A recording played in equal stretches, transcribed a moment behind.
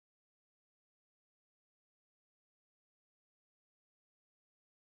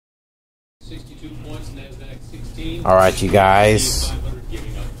Alright, you guys,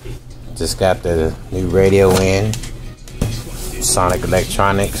 just got the new radio in. Sonic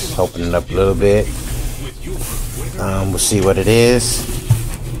Electronics, open it up a little bit. We'll see what it is.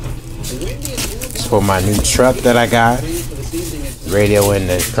 It's for my new truck that I got. Radio in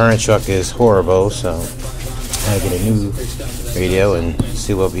the current truck is horrible, so I gotta get a new radio and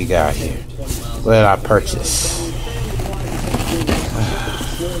see what we got here. What did I purchase?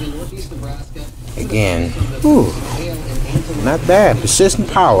 Again, whew, not bad. Persistent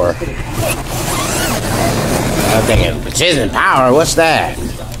power. I'm thinking, persistent power, what's that?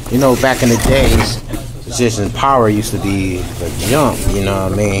 You know, back in the days, persistent power used to be the jump, you know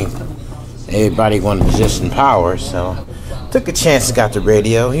what I mean? Everybody wanted persistent power, so took a chance and got the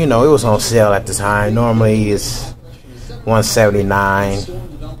radio. You know, it was on sale at the time. Normally it's $179.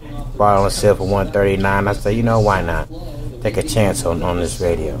 Bought it on sale for $139. I said, you know, why not? Take a chance on this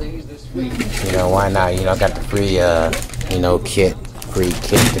radio. You know, why not? You know, I got the free, you know, free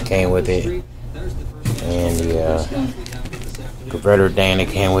kit that came with it. And the converter dang that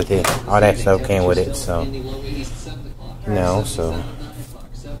came with it. All that stuff came with it. So, you know, so.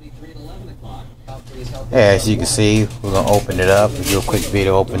 Yeah, as you can see, we're going to open it up. Do a quick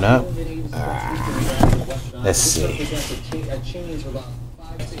video open up. Let's see.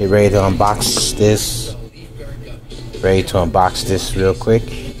 Get ready to unbox this. Ready to unbox this real quick.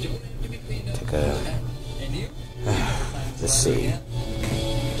 Take a. Let's see.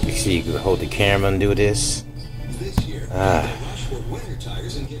 You see, you can hold the camera and do this.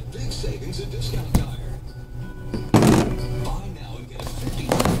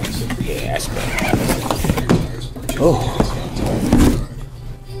 Yeah, that's better. Oh.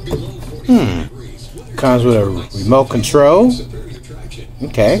 Comes with a remote control.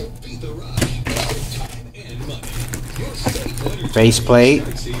 Okay. Faceplate.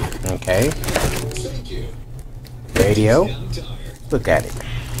 Okay. Radio. Look at it.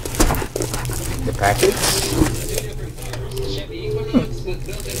 The package.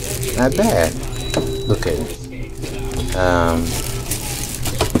 Not bad. Look at it.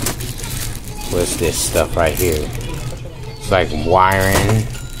 What's this stuff right here? It's like wiring.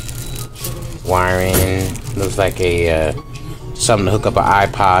 Looks like a something to hook up an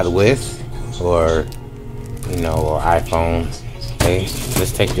iPod with, or you know, or iPhone. Okay,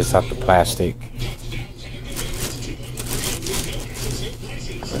 let's take this out the plastic.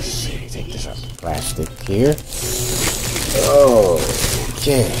 Let's see, take this out the plastic here.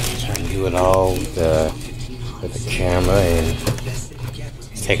 Okay, try to do it all with the camera, and let's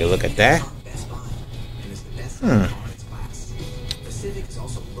take a look at that.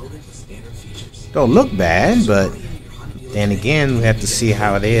 Don't look bad, but then again, we have to see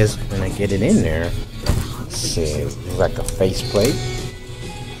how it is when I get it in there. Let's see, it's like a faceplate.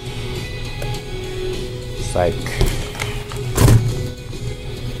 It's like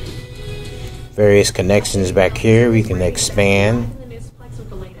various connections back here. We can expand,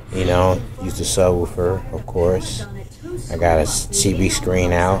 you know, use the subwoofer, of course. I got a TV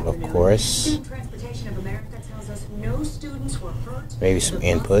screen out, of course. Maybe some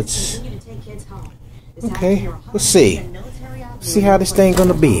inputs. Okay, let's see. See how this thing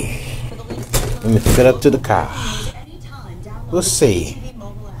gonna be. Let me fit up to the car. We'll see.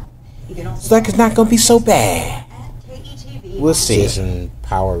 It's like it's not gonna be so bad. We'll see. Some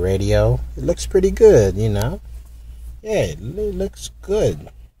power radio. It looks pretty good, you know. Yeah, it looks good.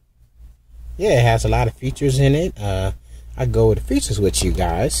 Yeah, it has a lot of features in it. I go with the features with you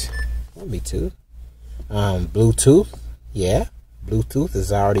guys. Want me to? Bluetooth. Yeah, Bluetooth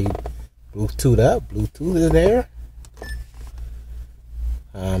is already Bluetooth up. Bluetooth is there.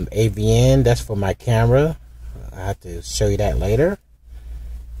 AVN, that's for my camera. I have to show you that later,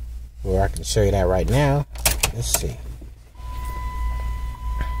 or I can show you that right now. Let's see.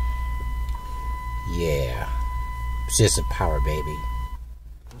 Yeah, it's just a power, baby.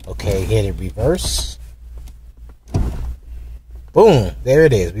 Okay, hit it reverse. Boom, there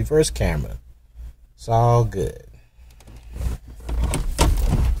it is, reverse camera. It's all good.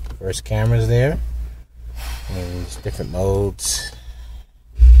 First camera's there, and there's different modes.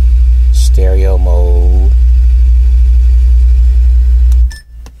 Stereo mode,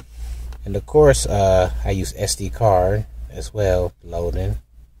 and of course I use SD card as well, loading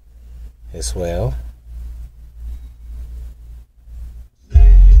as well.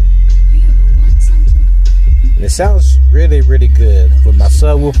 And it sounds really good with my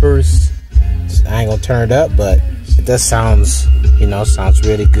subwoofers. I ain't gonna turn it up, but it does sounds, you know, sounds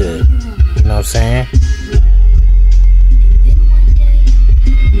really good. You know what I'm saying?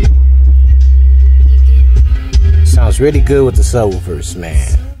 Sounds really good with the subwoofers,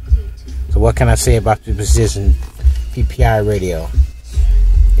 man. So what can I say about the Precision PPI radio?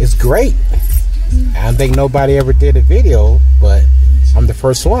 It's great. I don't think nobody ever did a video, but I'm the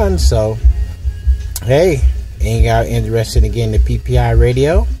first one, so hey, ain't y'all interested in getting the PPI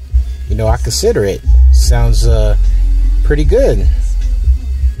radio? You know, I consider it. Sounds pretty good.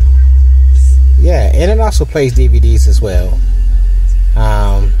 Yeah, and it also plays DVDs as well.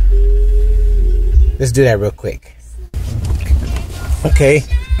 Let's do that real quick. Okay,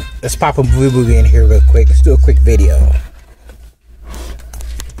 let's pop a movie in here real quick. Let's do a quick video.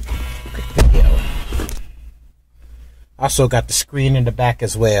 Also got the screen in the back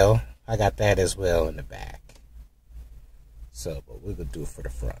as well. I got that as well in the back. So, but we're gonna do it for the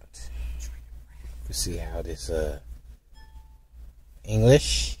front. You see how this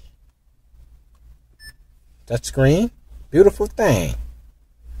English touch screen, beautiful thing.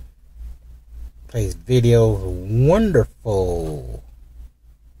 Plays video, wonderful.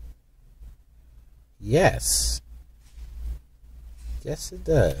 Yes, yes it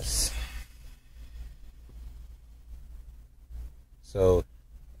does. So,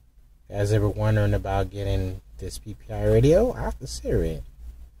 you guys ever wondering about getting this PPI radio? I'll consider it.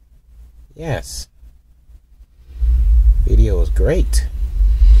 Yes. Video is great.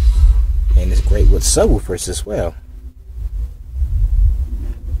 And it's great with subwoofers as well.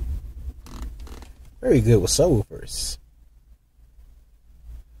 Very good with subwoofers.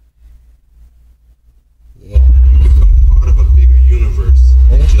 Yeah. Become part of a bigger universe.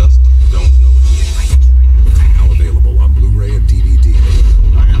 Yeah. Just don't know it yet. Now available on Blu-ray and DVD.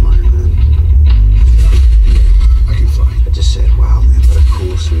 I am Iron Man. I can fly. I just said, wow, man, what a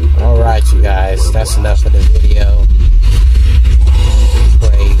cool suit. Alright, you guys, that's enough of the video.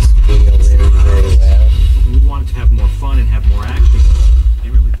 Plays video very well. We wanted to have more fun and have more action.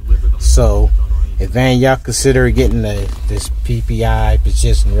 Didn't really deliver the So, if any of y'all consider getting this PPI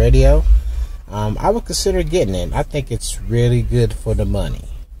Precision radio, I would consider getting it. I think it's really good for the money.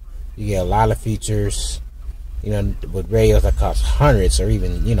 You get a lot of features, you know, with radios that cost hundreds or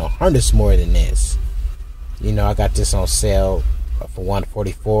even, you know, hundreds more than this. You know, I got this on sale for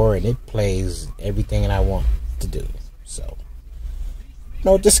 $144 and it plays everything that I want to do. So,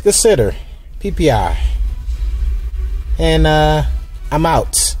 no, just consider PPI. And I'm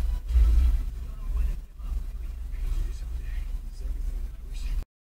out.